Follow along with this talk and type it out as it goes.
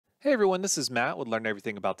Hey everyone, this is Matt with Learn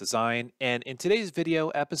Everything About Design, and in today's video,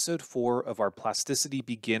 episode 4 of our Plasticity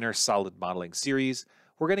Beginner Solid Modeling series,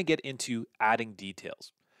 we're going to get into adding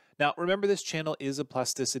details. Now, remember this channel is a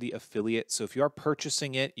Plasticity affiliate, so if you are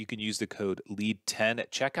purchasing it, you can use the code LEAD10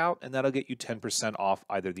 at checkout, and that'll get you 10% off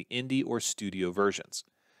either the indie or studio versions.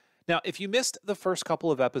 Now, if you missed the first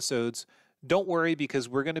couple of episodes, don't worry because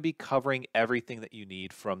we're going to be covering everything that you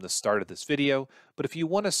need from the start of this video. But if you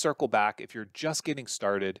want to circle back, if you're just getting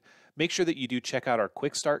started, make sure that you do check out our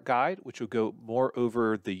quick start guide, which will go more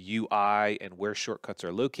over the UI and where shortcuts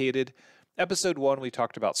are located. Episode 1, we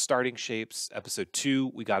talked about starting shapes. Episode 2,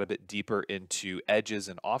 we got a bit deeper into edges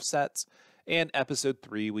and offsets. And episode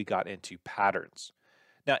 3, we got into patterns.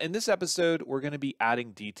 Now, in this episode, we're going to be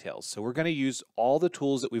adding details. So we're going to use all the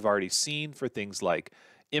tools that we've already seen for things like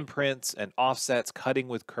imprints and offsets, cutting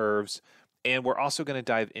with curves, and we're also going to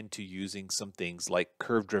dive into using some things like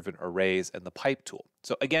curve-driven arrays and the pipe tool.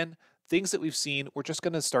 So again, things that we've seen, we're just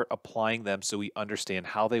going to start applying them so we understand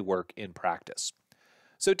how they work in practice.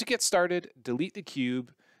 So to get started, delete the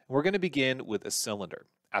cube, and we're going to begin with a cylinder.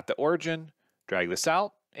 At the origin, drag this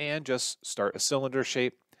out, and just start a cylinder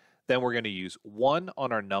shape. Then we're going to use 1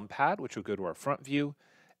 on our numpad, which will go to our front view,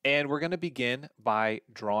 and we're going to begin by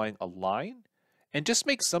drawing a line and just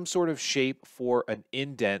make some sort of shape for an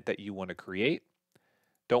indent that you want to create.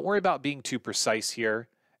 Don't worry about being too precise here.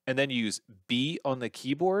 And then use B on the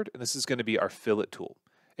keyboard, and this is going to be our fillet tool.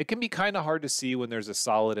 It can be kind of hard to see when there's a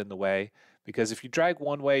solid in the way, because if you drag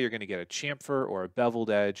one way, you're going to get a chamfer or a beveled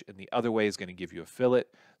edge, and the other way is going to give you a fillet.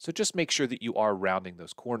 So just make sure that you are rounding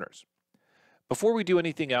those corners. Before we do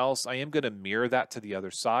anything else, I am going to mirror that to the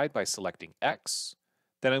other side by selecting X.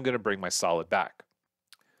 Then I'm going to bring my solid back.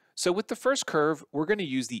 So with the first curve, we're going to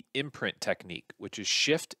use the imprint technique, which is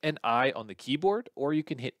Shift and I on the keyboard, or you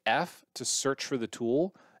can hit F to search for the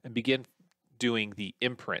tool and begin doing the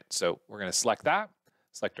imprint. So we're going to select that,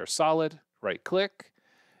 select our solid, right click,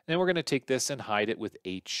 and then we're going to take this and hide it with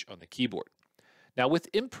H on the keyboard. Now with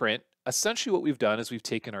imprint, essentially what we've done is we've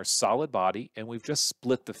taken our solid body and we've just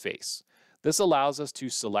split the face. This allows us to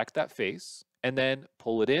select that face and then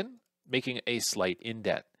pull it in, making a slight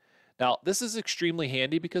indent. Now, this is extremely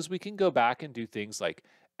handy because we can go back and do things like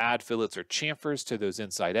add fillets or chamfers to those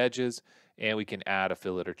inside edges, and we can add a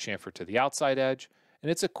fillet or chamfer to the outside edge, and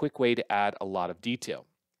it's a quick way to add a lot of detail.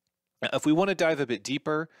 Now, if we want to dive a bit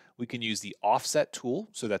deeper, we can use the offset tool,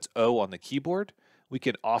 so that's O on the keyboard. We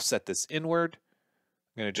can offset this inward.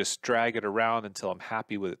 I'm going to just drag it around until I'm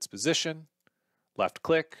happy with its position. Left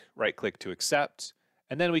click, right click to accept,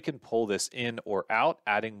 and then we can pull this in or out,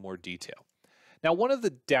 adding more detail. Now, one of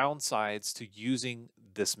the downsides to using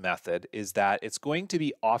this method is that it's going to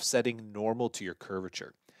be offsetting normal to your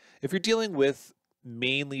curvature. If you're dealing with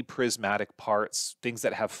mainly prismatic parts, things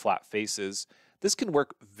that have flat faces, this can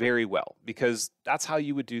work very well because that's how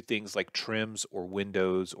you would do things like trims or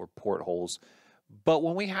windows or portholes. But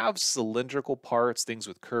when we have cylindrical parts, things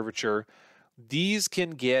with curvature, these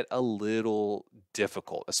can get a little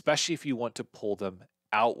difficult, especially if you want to pull them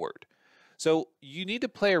outward. So you need to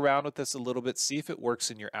play around with this a little bit, see if it works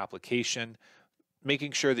in your application,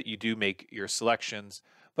 making sure that you do make your selections.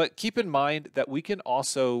 But keep in mind that we can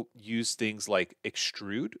also use things like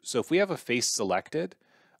extrude. So if we have a face selected,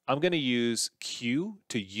 I'm going to use Q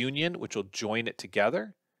to union, which will join it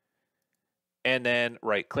together, and then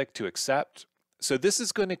right click to accept. So this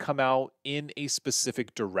is going to come out in a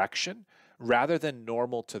specific direction rather than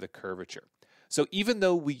normal to the curvature. So even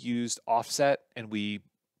though we used offset and we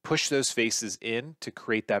push those faces in to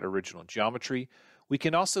create that original geometry, we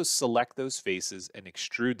can also select those faces and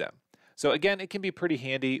extrude them. So again, it can be pretty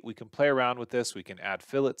handy. We can play around with this. We can add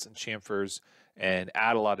fillets and chamfers and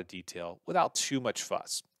add a lot of detail without too much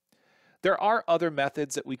fuss. There are other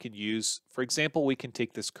methods that we can use. For example, we can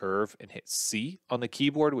take this curve and hit C on the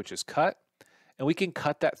keyboard, which is cut, and we can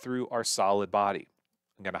cut that through our solid body.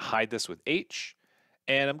 I'm going to hide this with H,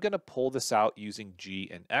 and I'm going to pull this out using G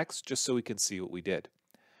and X just so we can see what we did.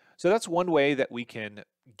 So that's one way that we can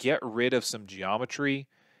get rid of some geometry.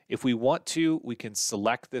 If we want to, we can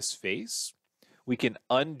select this face. We can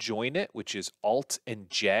unjoin it, which is Alt and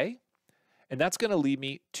J. And that's going to leave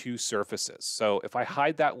me 2 surfaces. So if I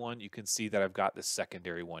hide that one, you can see that I've got this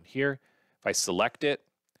secondary one here. If I select it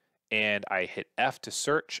and I hit F to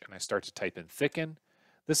search and I start to type in thicken,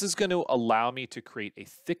 this is going to allow me to create a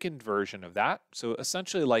thickened version of that. So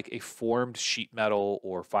essentially like a formed sheet metal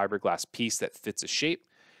or fiberglass piece that fits a shape.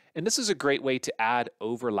 And this is a great way to add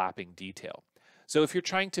overlapping detail. So if you're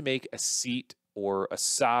trying to make a seat or a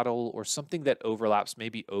saddle or something that overlaps,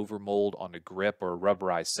 maybe overmold on a grip or a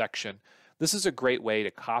rubberized section, this is a great way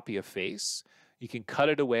to copy a face, You can cut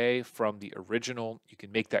it away from the original, you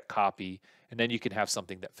can make that copy, and then you can have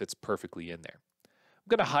something that fits perfectly in there. I'm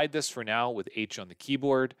going to hide this for now with H on the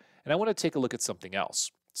keyboard, and I want to take a look at something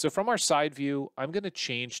else. So from our side view, I'm going to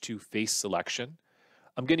change to face selection.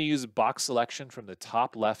 I'm going to use box selection from the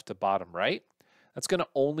top left to bottom right. That's going to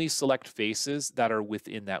only select faces that are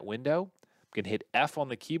within that window. I'm going to hit F on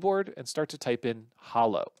the keyboard and start to type in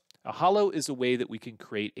hollow. Now, hollow is a way that we can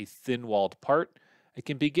create a thin-walled part. I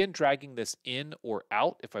can begin dragging this in or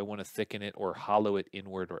out if I want to thicken it or hollow it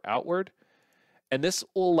inward or outward. And this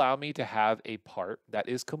will allow me to have a part that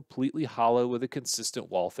is completely hollow with a consistent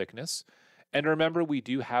wall thickness. And remember, we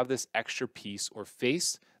do have this extra piece or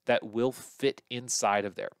face that will fit inside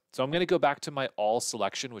of there. So I'm going to go back to my all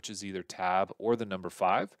selection, which is either tab or the number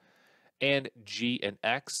 5, and G and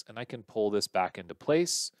X, and I can pull this back into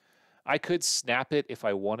place. I could snap it if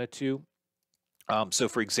I wanted to. So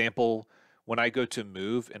for example, when I go to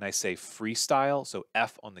move and I say freestyle, so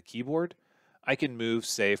F on the keyboard, I can move,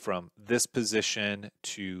 say, from this position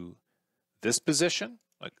to this position,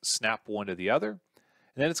 like snap one to the other,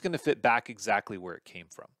 and then it's going to fit back exactly where it came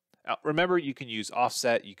from. Now, remember, you can use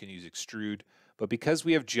offset, you can use extrude, but because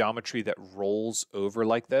we have geometry that rolls over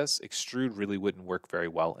like this, extrude really wouldn't work very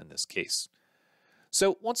well in this case.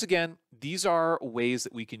 So once again, these are ways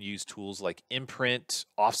that we can use tools like imprint,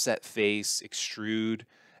 offset face, extrude,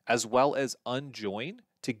 as well as unjoin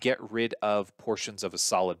to get rid of portions of a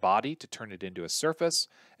solid body to turn it into a surface,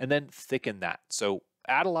 and then thicken that. So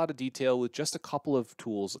add a lot of detail with just a couple of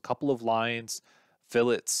tools, a couple of lines,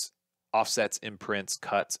 fillets, offsets, imprints,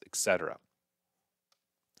 cuts, etc.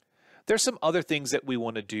 There's some other things that we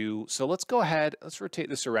want to do. So let's go ahead, let's rotate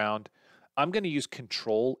this around. I'm going to use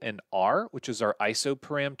Control and R, which is our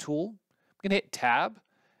IsoParam tool. I'm going to hit Tab,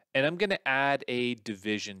 and I'm going to add a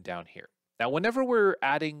division down here. Now, whenever we're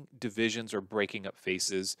adding divisions or breaking up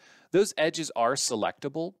faces, those edges are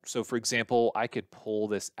selectable. So for example, I could pull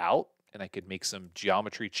this out and I could make some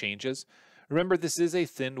geometry changes. Remember, this is a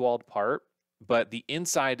thin-walled part, but the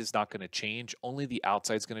inside is not going to change. Only the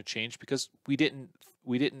outside is going to change because we didn't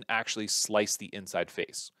actually slice the inside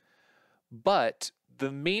face. But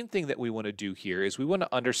the main thing that we want to do here is we want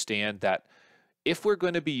to understand that if we're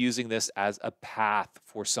going to be using this as a path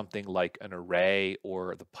for something like an array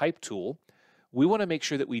or the pipe tool, we want to make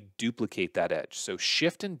sure that we duplicate that edge. So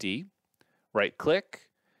Shift and D, right click,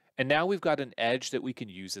 and now we've got an edge that we can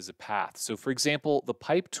use as a path. So for example, the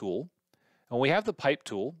pipe tool, when we have the pipe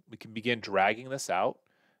tool, we can begin dragging this out.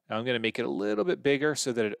 Now I'm going to make it a little bit bigger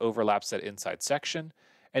so that it overlaps that inside section.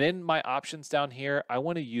 And in my options down here, I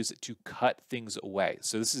want to use it to cut things away.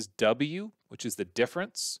 So this is W, which is the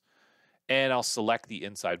difference. And I'll select the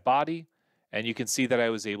inside body, and you can see that I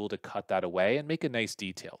was able to cut that away and make a nice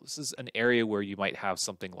detail. This is an area where you might have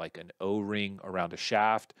something like an O-ring around a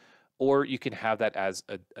shaft, or you can have that as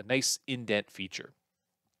a nice indent feature.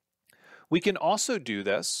 We can also do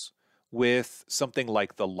this with something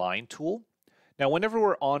like the line tool. Now, whenever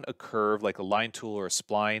we're on a curve like a line tool or a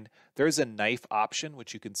spline, there's a knife option,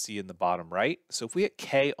 which you can see in the bottom right. So if we hit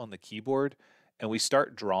K on the keyboard and we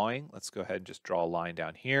start drawing, let's go ahead and just draw a line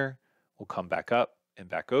down here. We'll come back up and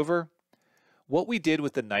back over. What we did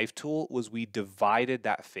with the knife tool was we divided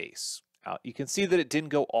that face. You can see that it didn't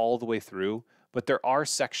go all the way through, but there are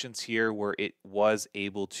sections here where it was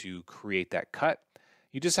able to create that cut.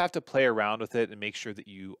 You just have to play around with it and make sure that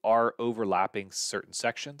you are overlapping certain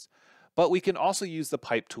sections. But we can also use the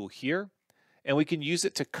pipe tool here, and we can use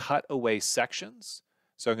it to cut away sections.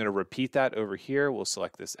 So I'm going to repeat that over here. We'll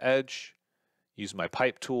select this edge, use my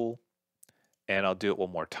pipe tool, and I'll do it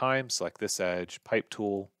one more time. Select this edge, pipe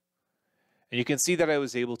tool. And you can see that I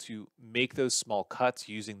was able to make those small cuts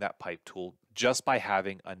using that pipe tool just by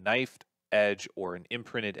having a knifed edge or an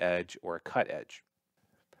imprinted edge or a cut edge.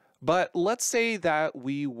 But let's say that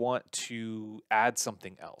we want to add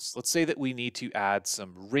something else. Let's say that we need to add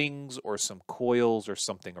some rings or some coils or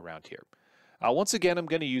something around here. Once again, I'm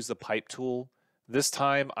going to use the pipe tool. This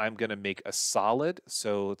time I'm going to make a solid.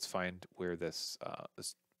 So let's find where this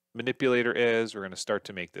manipulator is. We're going to start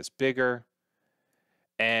to make this bigger.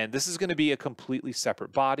 And this is going to be a completely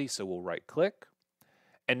separate body. So we'll right click.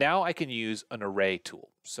 And now I can use an array tool.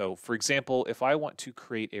 So for example, if I want to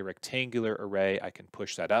create a rectangular array, I can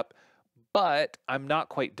push that up, but I'm not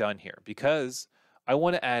quite done here because I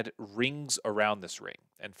want to add rings around this ring.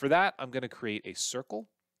 And for that, I'm going to create a circle.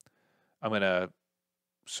 I'm going to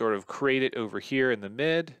sort of create it over here in the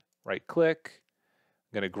mid, right click.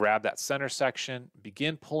 I'm going to grab that center section,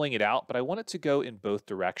 begin pulling it out, but I want it to go in both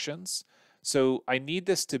directions. So I need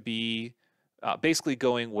this to be basically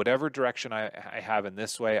going whatever direction I have in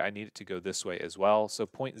this way, I need it to go this way as well. So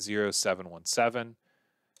 0.0717,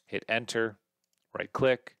 hit enter, right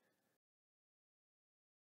click.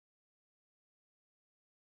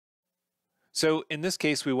 So in this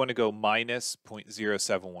case, we want to go minus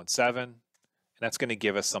 0.0717, and that's going to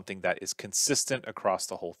give us something that is consistent across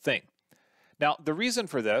the whole thing. Now, the reason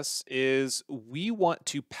for this is we want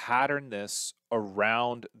to pattern this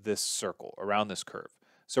around this circle, around this curve.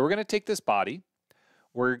 So we're going to take this body,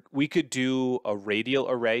 we could do a radial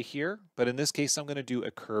array here, but in this case, I'm going to do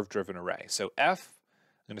a curve-driven array. So F,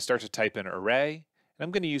 I'm going to start to type in array, and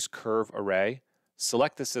I'm going to use curve array,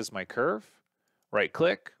 select this as my curve,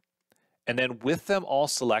 right-click, and then with them all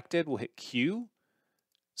selected, we'll hit Q,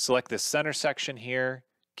 select this center section here,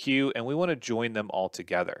 Q, and we want to join them all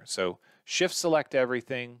together. So shift select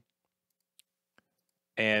everything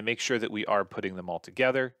and make sure that we are putting them all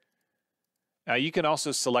together. Now you can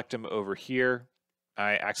also select them over here.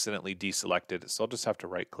 I accidentally deselected, so I'll just have to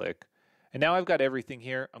right click. And now I've got everything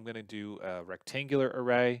here. I'm going to do a rectangular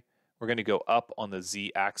array. We're going to go up on the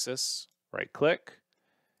Z axis, right click.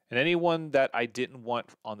 And anyone that I didn't want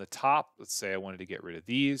on the top, let's say I wanted to get rid of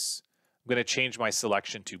these, I'm going to change my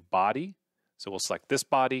selection to body. So we'll select this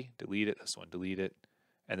body, delete it, this one, delete it,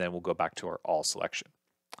 and then we'll go back to our all selection.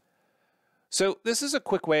 So this is a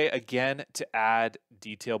quick way, again, to add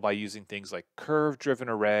detail by using things like curve-driven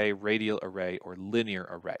array, radial array, or linear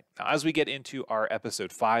array. Now, as we get into our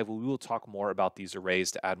episode 5, we will talk more about these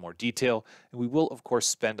arrays to add more detail, and we will, of course,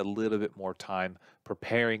 spend a little bit more time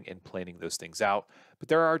preparing and planning those things out. But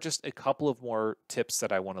there are just a couple of more tips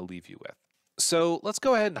that I want to leave you with. So let's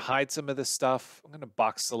go ahead and hide some of this stuff. I'm going to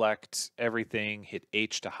box select everything, hit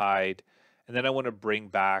H to hide, and then I want to bring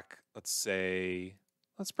back, let's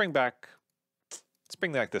bring back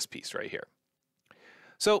this piece right here.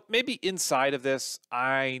 So maybe inside of this,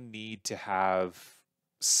 I need to have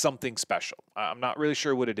something special. I'm not really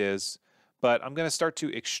sure what it is, but I'm going to start to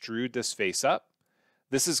extrude this face up.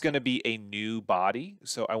 This is going to be a new body,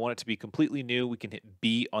 so I want it to be completely new. We can hit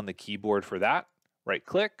B on the keyboard for that, right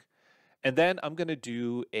click, and then I'm going to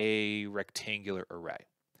do a rectangular array.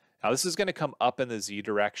 Now this is going to come up in the Z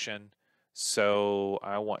direction, so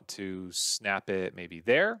I want to snap it maybe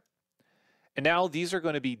there. And now these are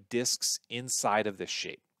going to be discs inside of this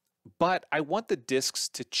shape. But I want the discs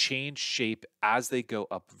to change shape as they go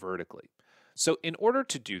up vertically. So in order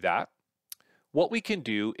to do that, what we can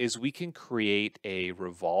do is we can create a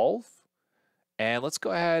revolve. And let's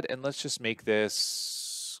go ahead and let's just make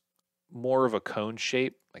this more of a cone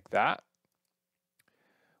shape like that.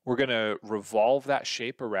 We're going to revolve that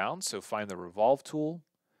shape around. So find the revolve tool.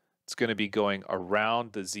 It's going to be going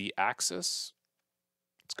around the Z axis.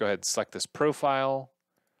 Let's go ahead and select this profile,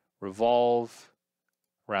 revolve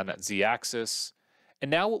around that Z axis. And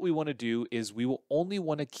now what we want to do is we will only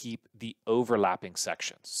want to keep the overlapping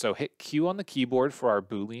sections. So hit Q on the keyboard for our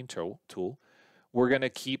Boolean tool. We're going to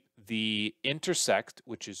keep the intersect,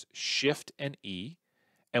 which is Shift and E,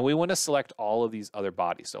 and we want to select all of these other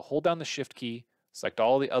bodies. So hold down the Shift key, select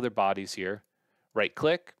all the other bodies here, right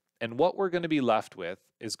click, and what we're going to be left with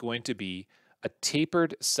is going to be a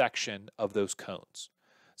tapered section of those cones.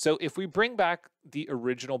 So if we bring back the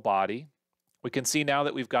original body, we can see now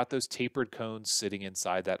that we've got those tapered cones sitting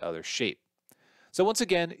inside that other shape. So once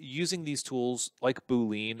again, using these tools like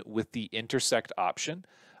Boolean with the intersect option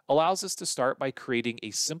allows us to start by creating a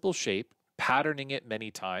simple shape, patterning it many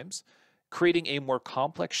times, creating a more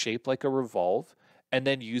complex shape like a revolve, and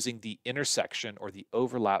then using the intersection or the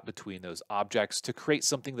overlap between those objects to create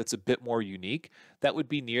something that's a bit more unique that would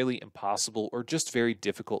be nearly impossible or just very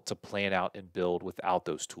difficult to plan out and build without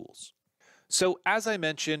those tools. So as I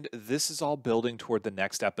mentioned, this is all building toward the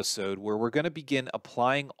next episode where we're going to begin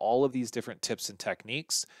applying all of these different tips and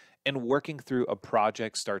techniques and working through a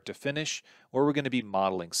project start to finish where we're going to be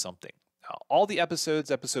modeling something. Now, all the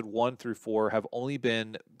episodes, episode 1 through 4, have only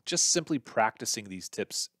been just simply practicing these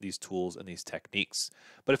tips, these tools, and these techniques.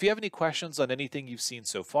 But if you have any questions on anything you've seen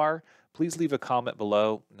so far, please leave a comment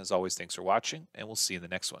below. And as always, thanks for watching, and we'll see you in the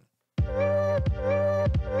next one.